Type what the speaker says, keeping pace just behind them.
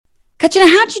Katyana,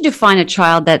 how do you define a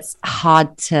child that's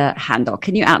hard to handle?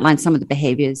 Can you outline some of the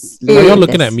behaviors? You're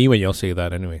looking at me when y'all say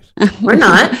that anyways. We're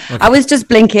not. Okay. I was just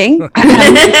blinking.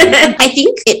 I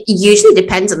think it usually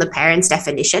depends on the parent's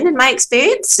definition in my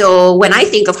experience. So when I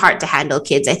think of hard to handle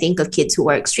kids, I think of kids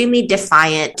who are extremely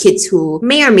defiant, kids who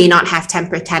may or may not have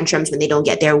temper tantrums when they don't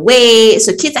get their way.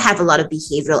 So kids that have a lot of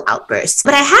behavioral outbursts.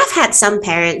 But I have had some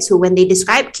parents who, when they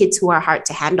describe kids who are hard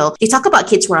to handle, they talk about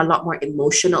kids who are a lot more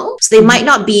emotional. So they might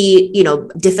not be,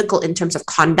 difficult in terms of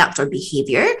conduct or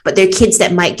behavior, but they're kids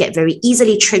that might get very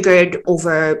easily triggered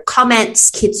over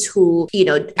comments, kids who,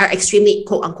 are extremely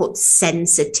quote unquote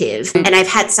sensitive. And I've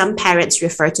had some parents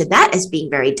refer to that as being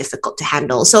very difficult to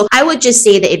handle. So I would just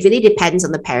say that it really depends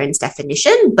on the parent's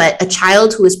definition, but a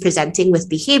child who is presenting with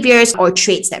behaviors or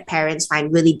traits that parents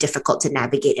find really difficult to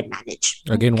navigate and manage.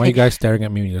 Again, why are you guys staring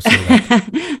at me when you say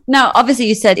that? Now, obviously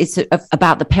you said it's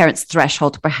about the parent's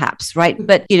threshold perhaps, right?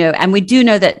 But, and we do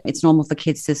know that it's normal for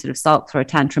kids to sort of start throw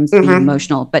tantrums, be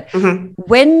emotional. But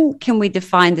when can we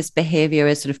define this behavior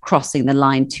as sort of crossing the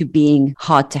line to being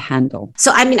hard to handle?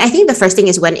 So, I think the first thing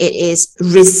is when it is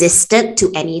resistant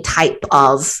to any type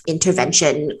of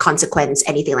intervention, consequence,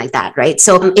 anything like that, right?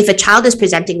 So if a child is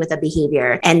presenting with a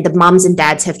behavior and the moms and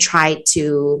dads have tried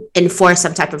to enforce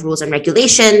some type of rules and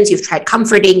regulations, you've tried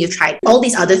comforting, you've tried all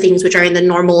these other things which are in the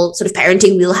normal sort of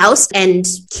parenting wheelhouse, and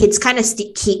kids kind of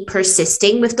keep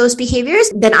persisting with those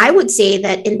behaviors, then I would say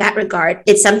that in that regard,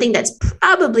 it's something that's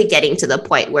probably getting to the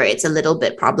point where it's a little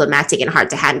bit problematic and hard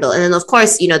to handle. And then, of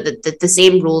course, the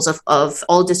same rules of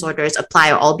all disorders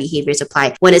apply, or all behaviors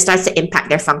apply when it starts to impact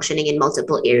their functioning in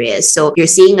multiple areas. So you're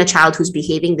seeing a child who's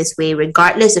behaving this way,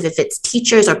 regardless of if it's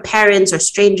teachers or parents or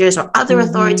strangers or other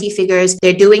authority figures.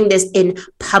 They're doing this in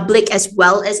public as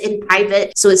well as in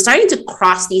private. So it's starting to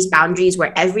cross these boundaries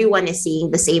where everyone is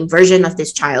seeing the same version of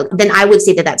this child. Then I would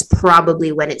say that that's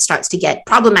probably when it starts to get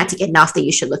problematic enough that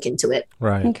you should look into it.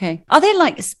 Right. Okay. Are there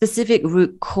like specific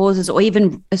root causes or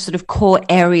even sort of core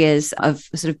areas of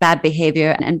sort of bad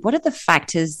behavior? And what are the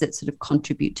factors that sort of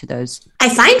contribute to those? I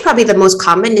find probably the most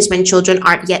common is when children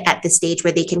aren't yet at the stage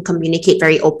where they can communicate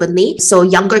very openly. So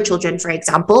younger children, for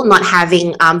example, not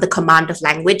having the command of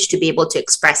language to be able to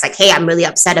express like, hey, I'm really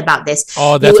upset about this.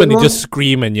 Oh, that's when they just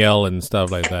scream and yell and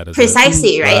stuff like that.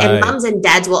 Precisely, right? And moms and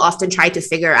dads will often try to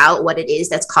figure out what it is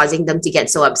that's causing them to get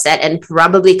so upset and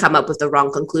probably come up with the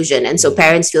wrong conclusion. And so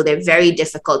parents feel they're very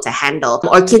difficult to handle,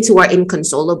 or kids who are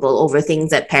inconsolable over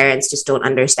things that parents just don't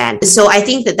understand. So I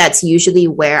think that that's usually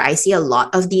where I see a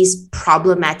lot of these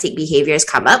problematic behaviors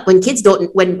come up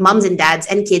when moms and dads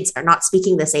and kids are not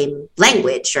speaking the same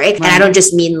language, right? And I don't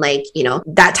just mean like,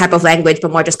 that type of language,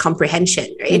 but more just comprehension,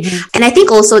 right? And I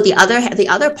think also the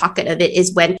other pocket of it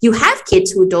is when you have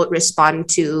kids who don't respond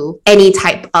to any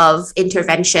type of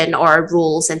intervention or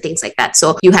rules and things like that.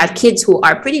 So you have kids who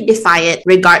are pretty defiant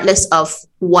regardless of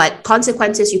what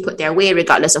consequences you put their way,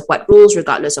 regardless of what rules,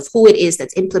 regardless of who it is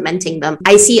that's implementing them.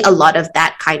 I see a lot of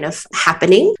that kind of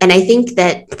happening. And I think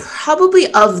that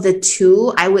probably of the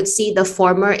two, I would see the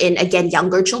former in, again,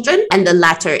 younger children, and the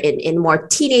latter in more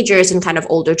teenagers and kind of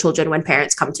older children when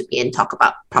parents come to me and talk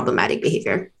about problematic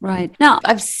behavior. Right. Now,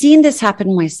 I've seen this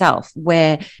happen myself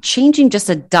where changing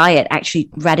just a diet actually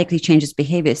radically changes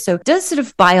behavior. So does sort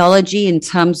of biology in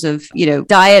terms of,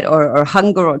 diet or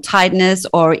hunger or tiredness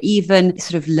or even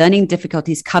sort of learning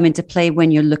difficulties come into play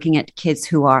when you're looking at kids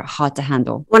who are hard to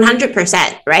handle?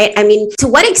 100%, right? To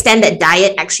what extent that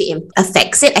diet actually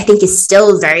affects it, I think is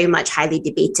still very much highly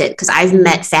debated, because I've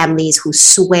met families who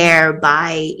swear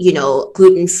by,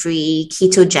 gluten-free,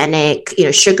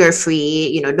 ketogenic,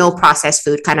 sugar-free, no processed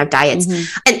food kind of diets.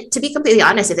 And to be completely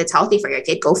honest, if it's healthy for your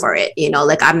kid, go for it.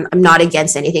 I'm not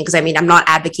against anything, because I'm not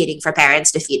advocating for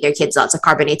parents to feed their kids lots of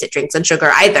carbonated drinks and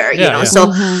sugar either,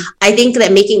 So I think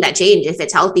that making that change, if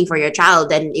it's healthy for your child,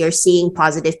 then you're seeing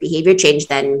positive behavior change,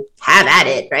 then have at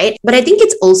it, right? But I think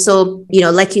it's also,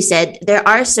 like you said, there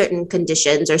are certain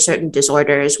conditions or certain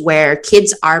disorders where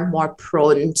kids are more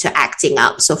prone to acting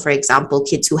up. So for example,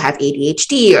 kids who have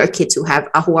ADHD or kids who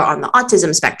are on the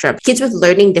autism spectrum, kids with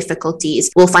learning difficulties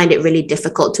will find it really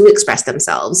difficult to express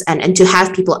themselves and to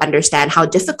have people understand how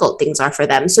difficult things are for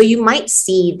them. So you might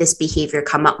see this behavior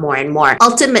come up more and more.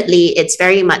 Ultimately, it's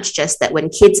very much just that when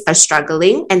kids are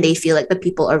struggling and they feel like the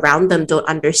people around them don't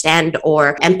understand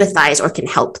or empathize or can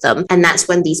help them. And that's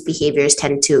when these behaviors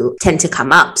tend to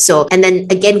come up. So, and then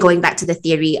again, going back to the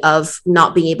theory of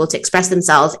not being able to express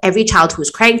themselves, every child who's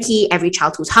cranky, every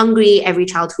child who's hungry, every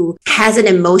child who has an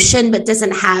emotion but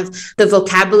doesn't have the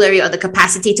vocabulary or the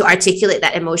capacity to articulate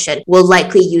that emotion will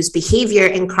likely use behavior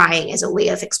and crying as a way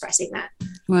of expressing that.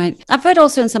 Right. I've heard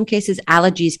also in some cases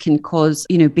allergies can cause,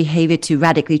 behavior to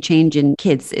radically change in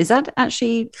kids. Is that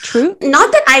actually true?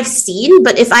 Not that I've seen,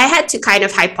 but if I had to kind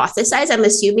of hypothesize, I'm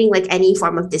assuming like any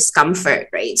form of discomfort,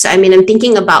 right? So, I mean, I'm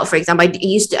thinking about, for example,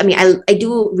 I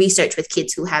do research with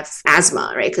kids who have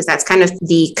asthma, right? Because that's kind of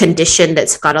the condition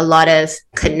that's got a lot of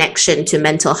connection to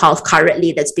mental health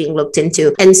currently that's being looked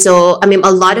into. And so, I mean,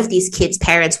 a lot of these kids'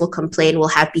 parents will complain, will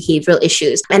have behavioral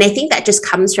issues. And I think that just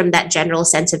comes from that general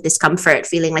sense of discomfort,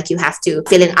 feeling like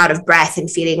feeling out of breath and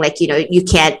feeling like, you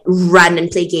can't run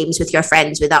and play games with your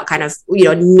friends without kind of,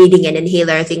 needing an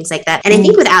inhaler, things like that. And I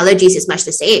think with allergies, it's much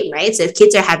the same, right? So if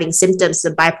kids are having symptoms, the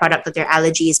byproduct of their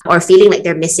allergies, or feeling like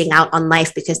they're missing out on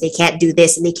life because they can't do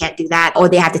this and they can't do that, or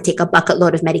they have to take a bucket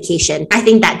load of medication, I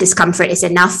think that discomfort is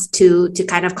enough to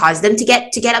kind of cause them to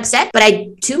get upset. But I,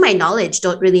 to my knowledge,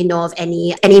 don't really know of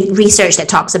any research that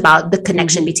talks about the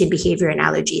connection between behavior and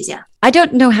allergies. Yeah. I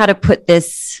don't know how to put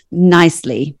this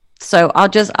nicely. So I'll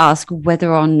just ask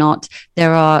whether or not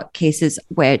there are cases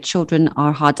where children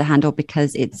are hard to handle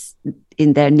because it's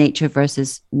in their nature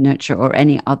versus nurture, or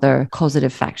any other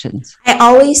causative factors. I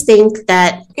always think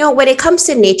that, when it comes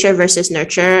to nature versus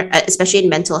nurture, especially in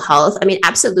mental health, I mean,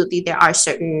 absolutely, there are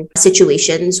certain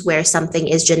situations where something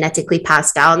is genetically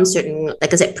passed down, certain,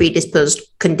 like I said, predisposed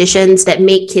conditions that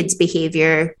make kids'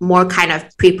 behavior more kind of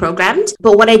pre-programmed.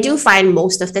 But what I do find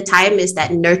most of the time is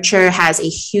that nurture has a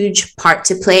huge part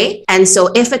to play. And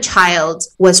so if a child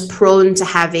was prone to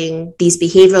having these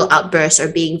behavioral outbursts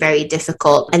or being very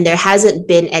difficult, and there hasn't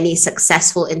been any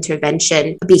successful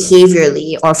intervention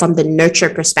behaviorally or from the nurture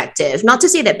perspective, not to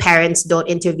say that parents don't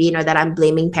intervene or that I'm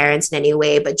blaming parents in any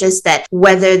way, but just that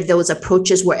whether those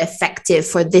approaches were effective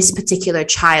for this particular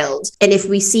child. And if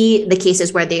we see the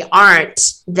cases where they aren't,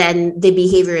 then the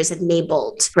behavior is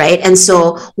enabled, right? And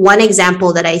so one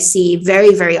example that I see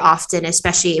very, very often,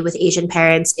 especially with Asian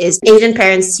parents, is Asian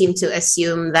parents seem to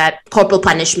assume that corporal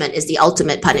punishment is the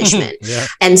ultimate punishment. Yeah.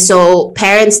 And so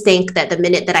parents think that the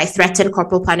minute that I threaten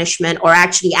corporal punishment or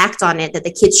actually act on it, that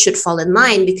the kids should fall in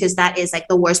line, because that is like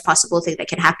the worst possible thing that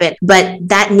can happen. But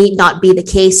that need not be the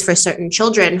case for certain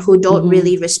children who don't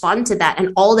really respond to that.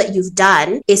 And all that you've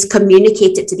done is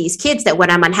communicated to these kids that when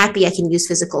I'm unhappy, I can use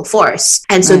physical force.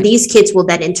 And so these kids will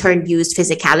then in turn use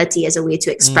physicality as a way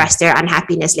to express their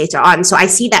unhappiness later on. So I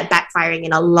see that backfiring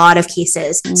in a lot of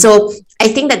cases. So I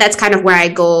think that that's kind of where I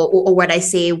go, or what I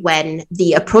say when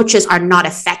the approaches are not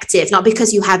effective, not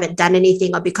because you haven't done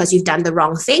anything or because you've done the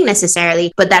wrong thing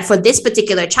necessarily, but that for this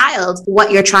particular child,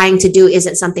 what you're trying to do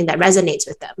isn't something that resonates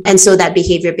with them. And so that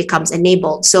behavior becomes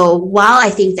enabled. So while I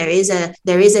think there is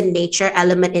a nature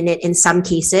element in it in some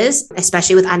cases,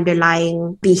 especially with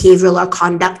underlying behavioral or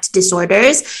conduct disorders,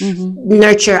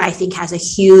 nurture, I think, has a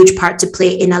huge part to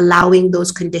play in allowing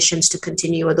those conditions to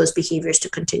continue or those behaviors to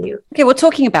continue. Okay, we're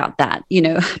talking about that,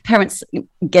 parents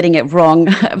getting it wrong,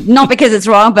 not because it's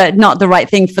wrong, but not the right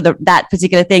thing for that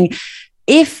particular thing.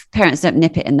 If parents don't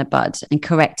nip it in the bud and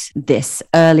correct this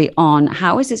early on,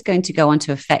 how is this going to go on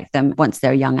to affect them once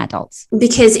they're young adults?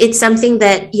 Because it's something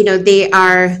that, they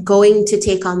are going to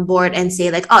take on board and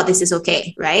say like, oh, this is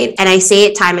okay, right? And I say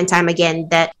it time and time again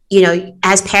that,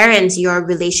 as parents, your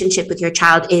relationship with your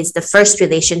child is the first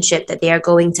relationship that they are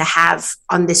going to have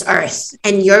on this earth.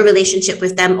 And your relationship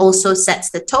with them also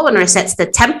sets the tone or sets the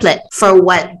template for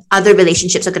what other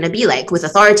relationships are going to be like with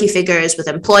authority figures, with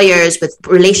employers, with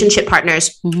relationship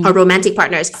partners or romantic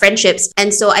partners, friendships.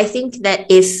 And so I think that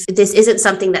if this isn't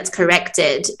something that's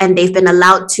corrected and they've been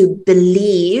allowed to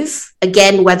believe,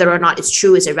 again, whether or not it's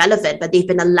true is irrelevant, but they've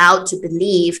been allowed to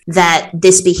believe that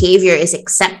this behavior is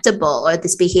acceptable or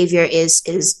this behavior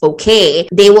is okay,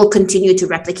 they will continue to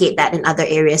replicate that in other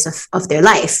areas of their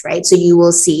life, right? So you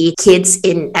will see kids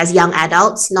as young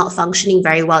adults not functioning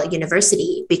very well at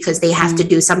university because they have to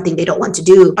do something they don't want to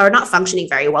do, or not functioning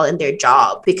very well in their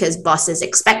job because bosses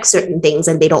expect certain things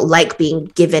and they don't like being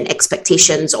given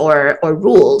expectations or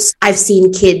rules. I've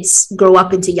seen kids grow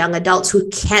up into young adults who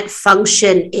can't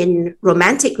function in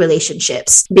romantic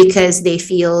relationships because they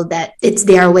feel that it's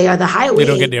their way or the highway. They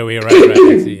don't get their way right. I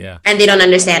see, yeah. And they don't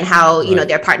understand how,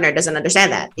 their partner doesn't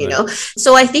understand that, you know?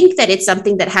 So I think that it's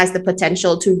something that has the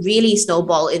potential to really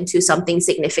snowball into something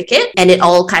significant. And it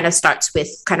all kind of starts with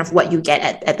kind of what you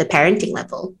get at the parenting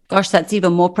level. Gosh, that's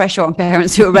even more pressure on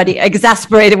parents who are already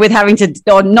exasperated with having to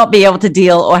or not be able to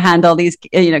deal or handle these,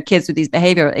 kids with these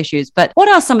behavioral issues. But what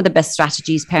are some of the best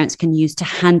strategies parents can use to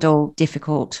handle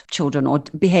difficult children or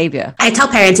behavior? I tell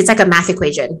parents it's like a math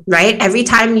equation, right? Every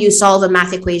time you solve a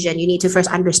math equation, you need to first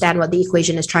understand what the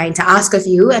equation is trying to ask of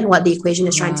you you and what the equation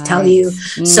is trying to tell you.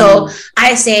 So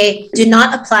I say, do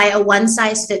not apply a one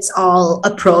size fits all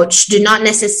approach. Do not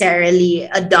necessarily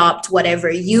adopt whatever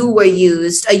you were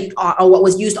used or what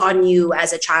was used on you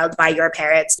as a child by your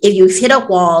parents. If you've hit a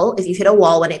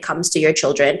wall when it comes to your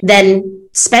children, then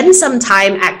spend some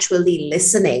time actually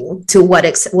listening to what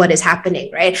is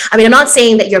happening, right? I mean, I'm not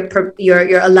saying that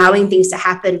you're allowing things to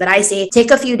happen, but I say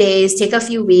take a few days, take a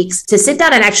few weeks to sit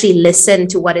down and actually listen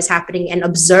to what is happening and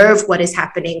observe what is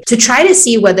happening to try to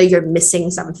see whether you're missing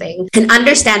something and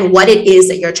understand what it is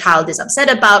that your child is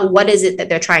upset about. What is it that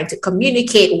they're trying to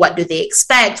communicate? What do they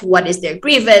expect? What is their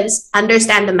grievance?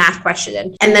 Understand the math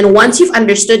question. And then once you've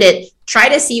understood it, try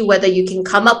to see whether you can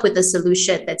come up with a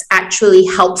solution that's actually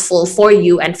helpful for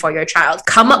you and for your child.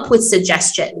 Come up with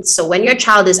suggestions. So when your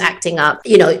child is acting up,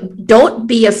 don't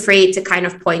be afraid to kind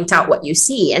of point out what you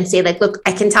see and say like, look,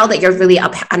 I can tell that you're really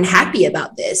unhappy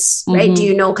about this, right? Do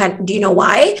you know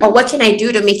why? Or what can I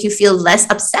do to make you feel less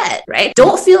upset, right?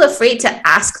 Don't feel afraid to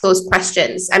ask those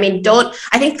questions. I mean,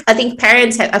 I think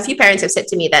a few parents have said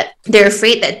to me that they're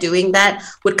afraid that doing that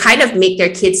would kind of make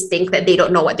their kids think that they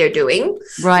don't know what they're doing,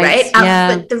 right?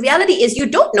 But the reality is you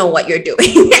don't know what you're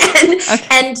doing.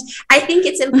 And I think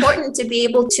it's important to be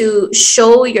able to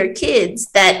show your kids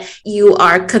that you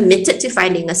are committed to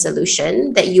finding a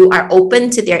solution, that you are open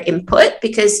to their input,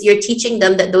 because you're teaching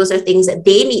them that those are things that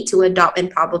they need to adopt in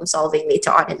problem solving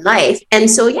later on in life. And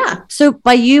so, yeah. So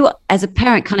by you as a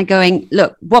parent kind of going,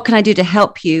 look, what can I do to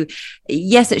help you?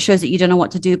 Yes, it shows that you don't know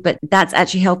what to do, but that's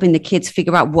actually helping the kids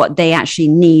figure out what they actually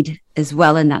need as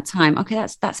well in that time. Okay,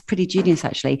 that's pretty genius,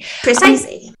 actually.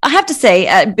 Precisely. I have to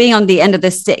say, being on the end of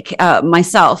the stick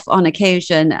myself on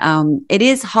occasion, it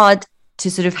is hard to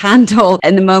sort of handle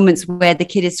in the moments where the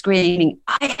kid is screaming,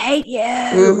 I hate you,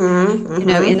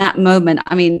 in that moment.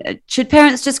 I mean, should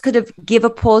parents just kind of give a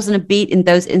pause and a beat in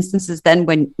those instances then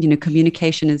when,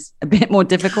 communication is a bit more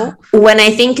difficult? When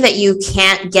I think that you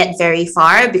can't get very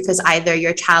far because either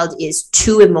your child is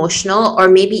too emotional or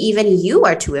maybe even you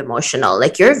are too emotional,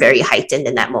 like you're very heightened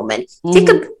in that moment.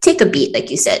 Take a beat,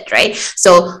 like you said, right?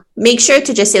 So make sure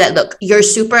to just say that, look, you're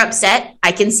super upset.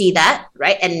 I can see that,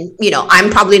 right? And, I'm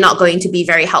probably not going to be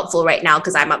very helpful right now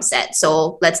because I'm upset.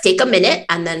 So let's take a minute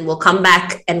and then we'll come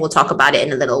back and we'll talk about it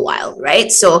in a little while,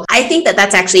 right? So I think that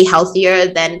that's actually healthier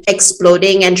than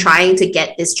exploding and trying to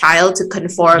get this child to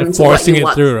conform and to what you forcing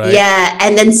want. It through, right? Yeah.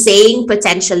 And then saying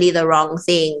potentially the wrong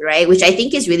thing, right? Which I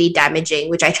think is really damaging,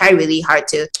 which I try really hard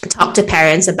to talk to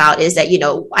parents about is that,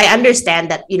 I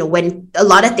understand that, when a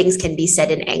lot of things can be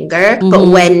said in anger, but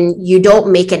when you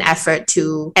don't make an effort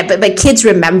to, but kids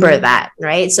remember that,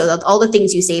 right? So that all the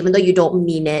things you say, even though you don't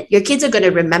mean it, your kids are going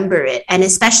to remember it. And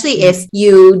especially if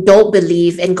you don't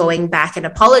believe in going back and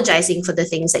apologizing for the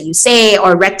things that you say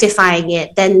or rectifying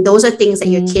it, then those are things that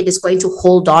your kid is going to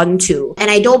hold on to. And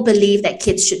I don't believe that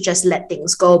kids should just let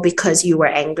things go because you were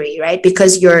angry, right?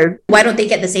 Because why don't they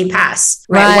get the same pass,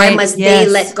 right? Why must they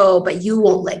let go, but you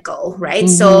won't let go, right?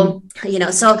 So,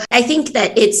 so I think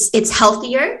that it's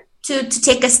healthier to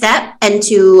take a step and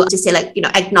to say like,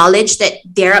 acknowledge that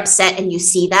they're upset and you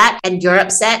see that and you're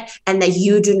upset and that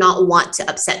you do not want to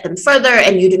upset them further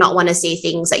and you do not want to say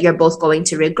things that you're both going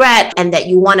to regret and that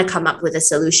you want to come up with a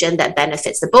solution that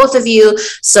benefits the both of you.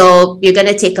 So you're going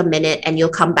to take a minute and you'll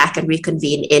come back and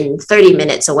reconvene in 30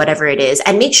 minutes or whatever it is.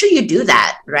 And make sure you do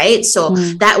that, right? So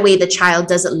that way the child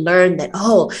doesn't learn that,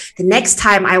 the next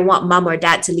time I want mom or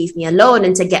dad to leave me alone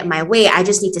and to get my way, I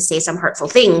just need to say some hurtful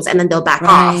things and then they'll back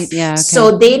off. Yeah, okay.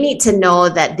 So they need to know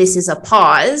that this is a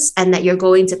pause and that you're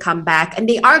going to come back and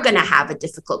they are going to have a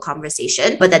difficult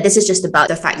conversation, but that this is just about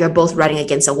the fact you're both running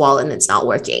against a wall and it's not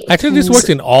working. Actually, this works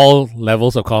in all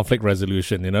levels of conflict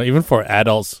resolution, even for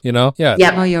adults, Yeah.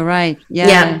 Yep. Oh, you're right.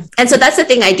 Yeah. And so that's the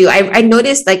thing I do. I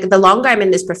noticed like the longer I'm in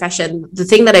this profession, the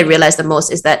thing that I realize the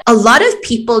most is that a lot of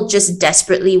people just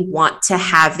desperately want to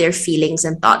have their feelings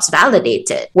and thoughts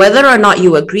validated. Whether or not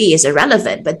you agree is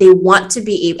irrelevant, but they want to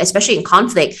be, especially in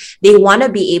conflict, they want to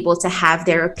be able to have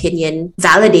their opinion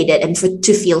validated and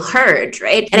to feel heard,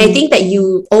 right? And I think that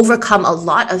you overcome a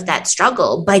lot of that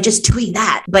struggle by just doing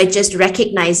that, by just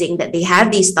recognizing that they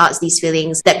have these thoughts, these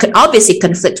feelings that could obviously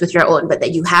conflict with your own, but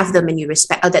that you have them and you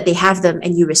respect, or that they have them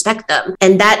and you respect them.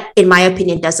 And that, in my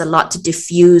opinion, does a lot to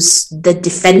diffuse the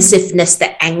defensiveness,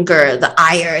 the anger, the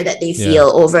ire that they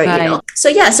feel over,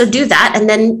 So do that and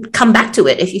then come back to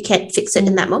it if you can't fix it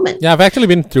in that moment. Yeah, I've actually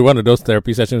been through one of those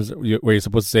therapy sessions where you're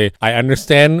supposed to say, I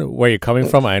understand where you're coming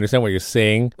from. I understand what you're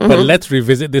saying, but let's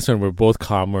revisit this when we're both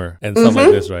calmer and stuff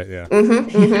like this, right? Yeah.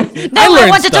 No, I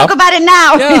want to talk about it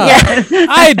now. Yeah.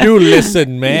 I do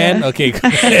listen, man. Okay.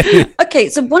 Okay,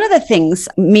 so one of the things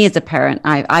me as a parent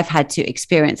I've had to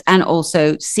experience, and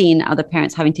also seen other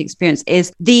parents having to experience,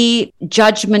 is the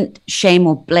judgment, shame,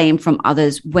 or blame from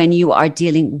others when you are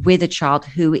dealing with a child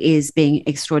who is being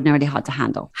extraordinarily hard to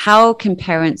handle. How can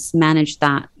parents manage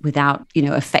that without,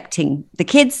 affecting the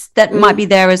kids that might be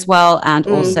there as well, and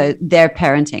also their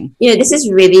parenting? This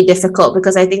is really difficult,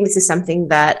 because I think this is something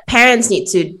that parents need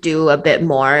to do a bit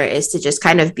more, is to just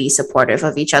kind of be supportive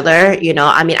of each other.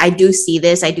 I do see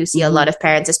this. I do see a lot of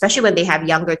parents, especially when they have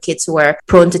younger kids who are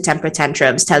prone to temper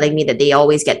tantrums, telling me that they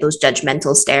always get those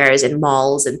judgmental stares in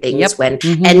malls and things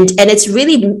and it's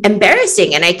really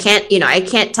embarrassing. And I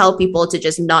can't tell people to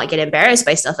just not get embarrassed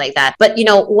by stuff like that. But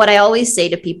what I always say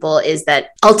to people is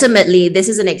that ultimately this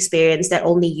is an experience that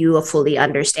only you fully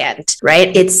understand,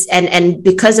 right? It's and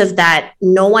because of that,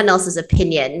 no one else's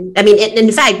opinion. I mean,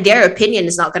 in fact, their opinion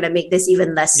is not going to make this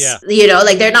even less,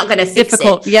 they're not going to fix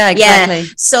difficult. it. Yeah, exactly. Yeah.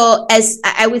 So as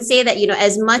I would say that,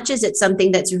 as much as it's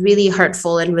something that's really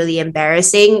hurtful and really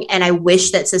embarrassing, and I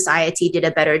wish that society did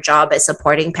a better job at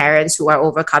supporting parents who are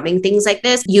overcoming things like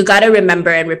this, you got to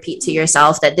remember and repeat to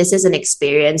yourself that this is an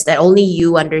experience that only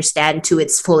you understand to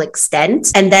its full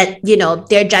extent, and that,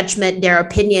 their judgment, their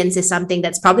opinions is something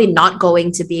that's probably not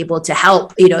going to be able to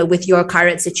help, with your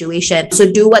current situation.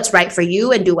 So do what's right for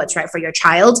you and do what's right for your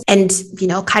child, and,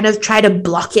 kind of try to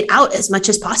block it out as much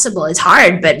as possible. It's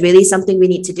hard, but really something we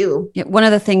need to do. Yeah, one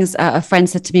of the things a friend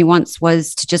said to me once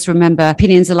was to just remember,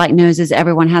 opinions are like noses.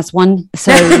 Everyone has one.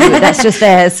 So that's just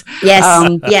theirs.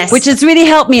 Yes. Yes. Which has really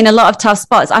helped me in a lot of tough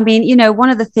spots. I mean, one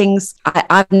of the things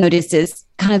I've noticed is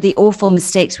kind of the awful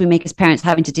mistakes we make as parents,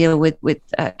 having to deal with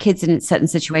kids in certain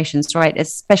situations, right?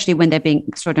 Especially when they're being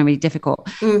extraordinarily difficult.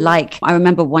 Like, I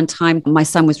remember one time my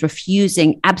son was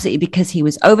refusing, absolutely, because he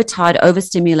was overtired,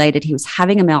 overstimulated. He was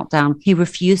having a meltdown. He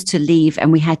refused to leave,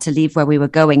 and we had to leave where we were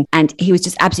going. And he was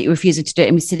just absolutely refusing to do it.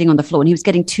 And he was sitting on the floor, and he was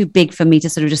getting too big for me to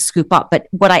sort of just scoop up. But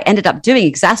what I ended up doing,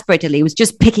 exasperatedly, was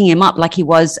just picking him up like he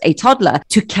was a toddler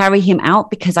to carry him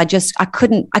out, because I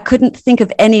couldn't think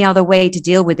of any other way to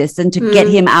deal with this than to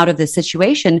get him out of this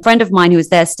situation. A friend of mine who was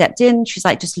there stepped in. She's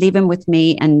like, just leave him with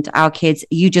me and our kids.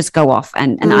 You just go off.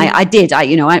 And I did. I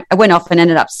went off and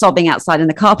ended up sobbing outside in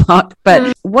the car park.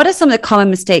 But what are some of the common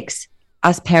mistakes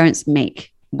us parents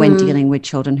make when dealing with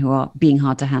children who are being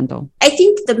hard to handle? I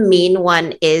think the main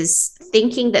one is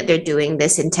thinking that they're doing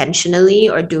this intentionally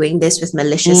or doing this with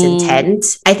malicious intent.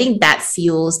 I think that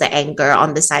fuels the anger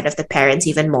on the side of the parents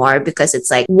even more, because it's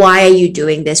like, why are you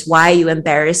doing this? Why are you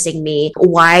embarrassing me?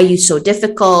 Why are you so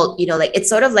difficult? It's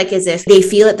sort of like as if they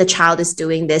feel that the child is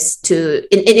doing this to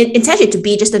intentionally to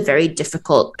be just a very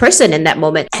difficult person in that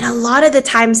moment. And a lot of the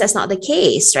times that's not the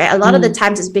case, right? A lot of the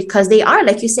times it's because they are,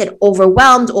 like you said,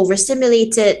 overwhelmed,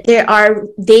 overstimulated. They are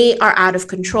out of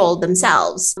control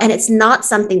themselves. And it's not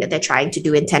something that they're trying to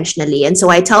do intentionally. And so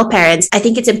I tell parents, I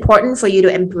think it's important for you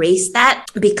to embrace that,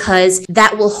 because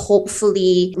that will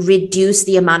hopefully reduce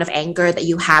the amount of anger that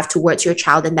you have towards your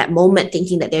child in that moment,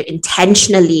 thinking that they're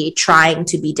intentionally trying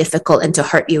to be difficult and to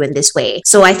hurt you in this way.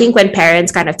 So I think when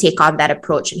parents kind of take on that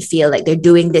approach and feel like they're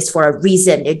doing this for a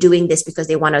reason, they're doing this because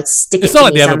they want to stick it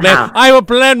to me somehow. I have a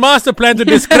plan, master plan to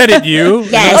discredit you.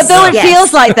 Yes. Although it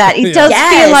feels like that. It does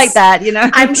feel like that,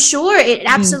 I'm sure it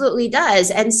absolutely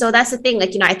does. And so that's the thing,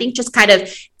 I think just kind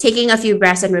of taking a few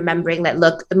breaths and remembering that,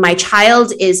 look, my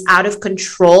child is out of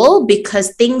control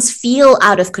because things feel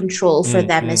out of control for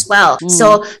them as well.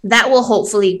 So that will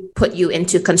hopefully put you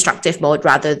into constructive mode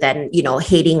rather than,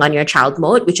 hating on your child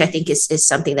mode, which I think is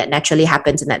something that naturally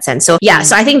happens in that sense. So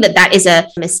so I think that is a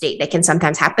mistake that can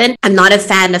sometimes happen. I'm not a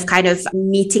fan of kind of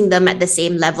meeting them at the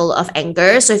same level of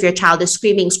anger. So if your child is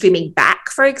screaming back,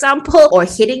 for example, or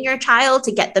hitting your child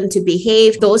to get them to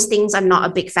behave, those things I'm not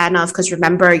a big fan of, because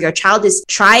remember, your child is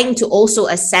trying to also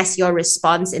assess your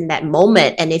response in that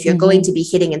moment. And if you're going to be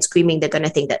hitting and screaming, they're going to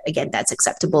think that, again, that's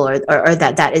acceptable or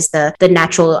that is the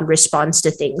natural response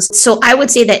to things. So I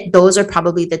would say that those are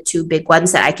probably the two big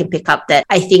ones that I can pick up that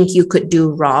I think you could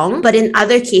do wrong. But in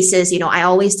other cases, I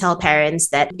always tell parents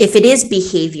that if it is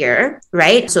behavior,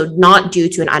 right? So not due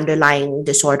to an underlying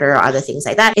disorder or other things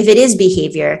like that. If it is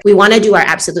behavior, we want to do our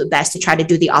absolute best to try to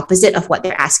do the opposite of what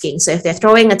they're asking. So if they're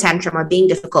throwing a tantrum or being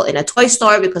difficult in a toy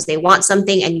store because they want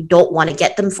something and you don't want to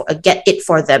get it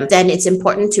for them, then it's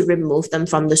important to remove them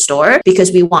from the store,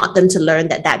 because we want them to learn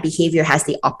that behavior has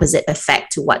the opposite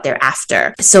effect to what they're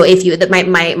after. So if you,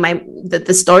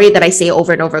 the story that I say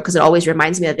over and over, because it always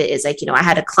reminds me of it, is like, I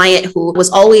had a client who was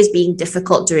always being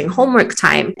difficult during homework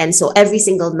time. And so every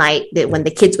single night when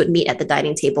the kids would meet at the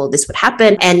dining table, this would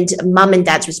happen. And mom and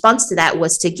dad's response to that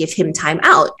was to give him time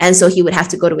out. And so he would have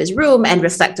to go to his room and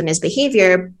reflect on his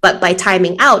behavior. But by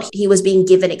timing out, he was being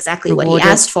given exactly what he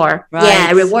asked for. Right.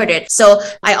 Yeah, rewarded. So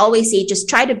I always say, just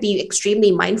try to be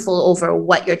extremely mindful over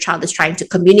what your child is trying to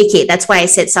communicate. That's why I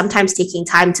said sometimes taking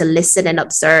time to listen and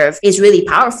observe is really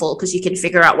powerful, because you can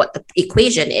figure out what the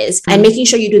equation is, and making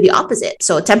sure you do the opposite.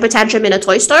 So temper tantrum in a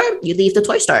toy store, you leave the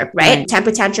toy store, right?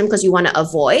 Temper tantrum because you want to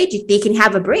avoid, they can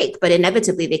have a break, but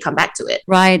inevitably they come back to it.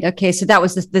 Right. Okay. So that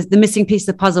was the missing piece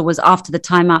of the puzzle, was after the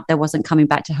timeout, there wasn't coming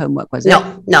back to homework, was it?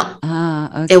 No.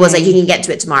 Okay. It was like, you can get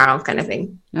to it tomorrow kind of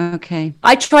thing. Okay.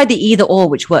 I tried the either or,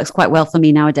 which works quite well for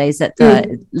me nowadays, that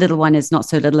the little one is not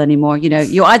so little anymore.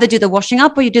 You either do the washing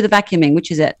up or you do the vacuuming,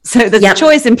 which is it. So there's a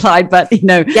choice implied, but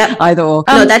either or.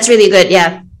 No, that's really good.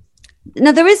 Yeah.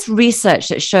 Now, there is research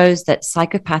that shows that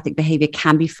psychopathic behavior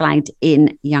can be flagged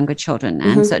in younger children,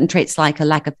 and certain traits like a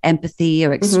lack of empathy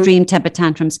or extreme temper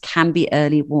tantrums can be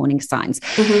early warning signs.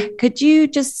 Could you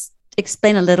just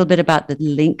explain a little bit about the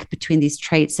link between these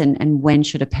traits and when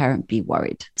should a parent be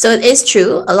worried? So it is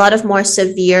true. A lot of more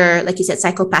severe, like you said,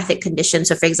 psychopathic conditions.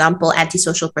 So for example,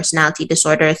 antisocial personality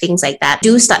disorder, things like that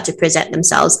do start to present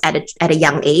themselves at a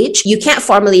young age. You can't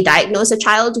formally diagnose a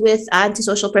child with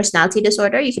antisocial personality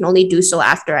disorder. You can only do so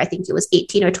after, I think it was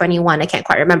 18 or 21. I can't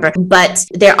quite remember. But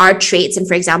there are traits. And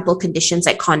for example, conditions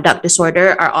like conduct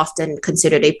disorder are often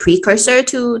considered a precursor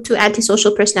to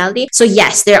antisocial personality. So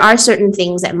yes, there are certain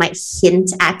things that might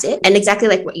hint at it. And exactly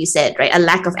like what you said, right? A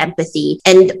lack of empathy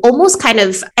and almost kind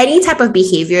of any type of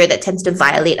behavior that tends to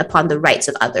violate upon the rights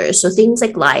of others. So things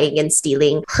like lying and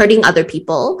stealing, hurting other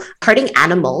people, hurting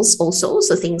animals also.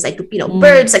 So things like,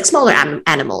 birds, like smaller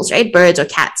animals, right? Birds or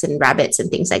cats and rabbits and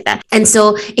things like that. And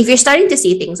so if you're starting to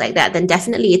see things like that, then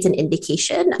definitely it's an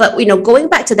indication. But, going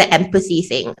back to the empathy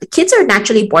thing, kids are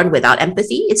naturally born without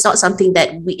empathy. It's not something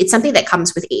it's something that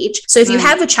comes with age. So if you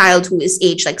have a child who is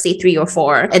aged, like say 3 or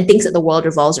 4, and thinks that the world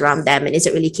revolves around them and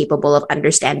isn't really capable of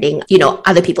understanding,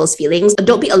 other people's feelings,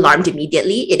 don't be alarmed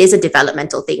immediately. It is a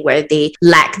developmental thing where they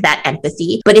lack that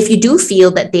empathy. But if you do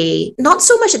feel that not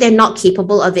so much that they're not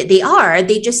capable of it,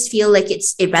 they just feel like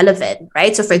it's irrelevant,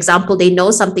 right? So for example, they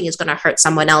know something is going to hurt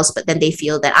someone else, but then they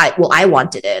feel that I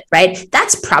wanted it, right?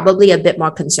 That's probably a bit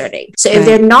more concerning. So if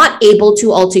they're not able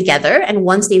to altogether, and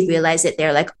once they realize it,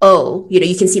 they're like, oh,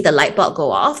 you can see the light bulb go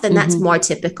off, then that's more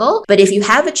typical. But if you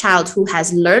have a child who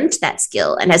has learned that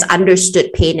skill and has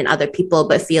understood pain in other people,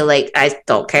 but feel like I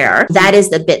don't care, that is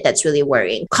the bit that's really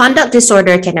worrying. Conduct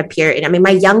disorder can appear my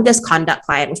youngest conduct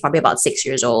client was probably about 6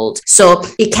 years old. So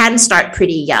it can start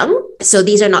pretty young. So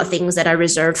these are not things that are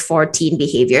reserved for teen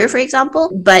behavior, for example.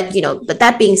 But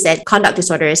that being said, conduct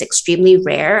disorder is extremely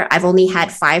rare. I've only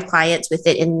had 5 clients with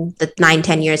it in the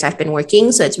 9-10 years I've been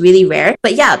working. So it's really rare.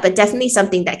 But definitely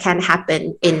something that can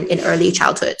happen in early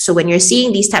childhood. So when you're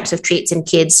seeing these types of traits in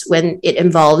kids, when it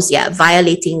involves,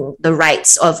 violating the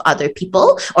rights of other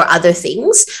people or other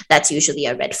things, that's usually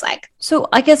a red flag. So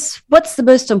I guess what's the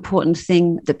most important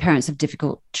thing that parents of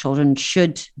difficult children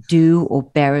should do or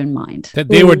bear in mind? That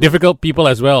they were difficult people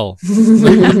as well.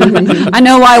 I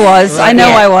know I was. Right.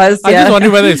 I was. I'm just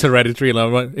wondering whether it's hereditary.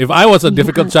 If I was a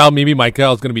difficult child, maybe my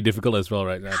child's going to be difficult as well,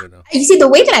 right? I don't know. You see, the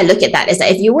way that I look at that is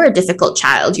that if you were a difficult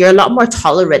child, you're a lot more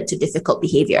tolerant to difficult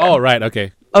behavior. Oh, right.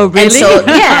 Okay. Oh, really? And so,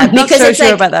 I'm not because so it's sure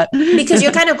like, about that. Because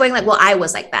you're kind of going like, well, I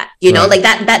was like that, like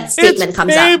that statement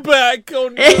comes up. Oh,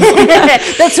 no.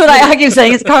 That's what I argue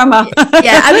saying. It's karma.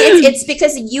 It's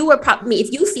because you were probably,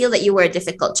 if you feel that you were a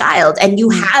difficult child and you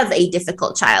have a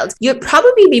difficult child, you'd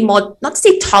probably be more, not to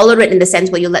say tolerant in the sense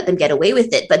where you let them get away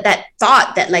with it, but that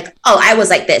thought that like, oh, I was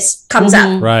like this comes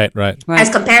up. Right. As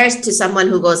compared to someone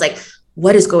who goes like,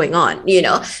 what is going on?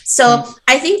 So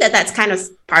I think that that's kind of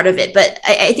part of it. But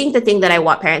I think the thing that I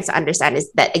want parents to understand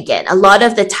is that, again, a lot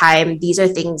of the time, these are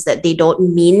things that they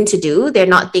don't mean to do. They're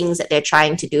not things that they're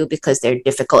trying to do because they're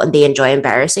difficult and they enjoy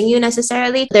embarrassing you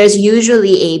necessarily. There's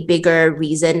usually a bigger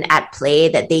reason at play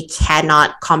that they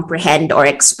cannot comprehend or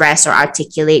express or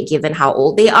articulate given how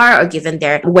old they are or given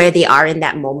where they are in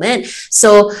that moment.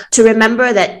 So to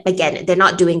remember that, again, they're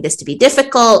not doing this to be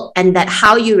difficult, and that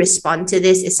how you respond to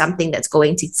this is something that's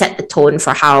going to set the tone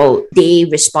for how they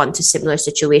respond to similar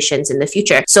situations situations in the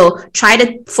future. So try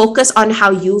to focus on how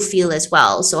you feel as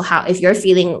well. So how, if you're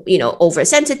feeling,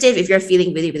 oversensitive, if you're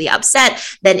feeling really, really upset,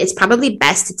 then it's probably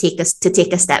best to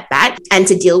take a step back and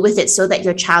to deal with it so that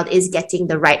your child is getting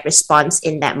the right response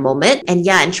in that moment. And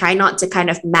try not to kind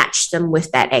of match them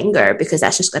with that anger, because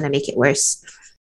that's just going to make it worse.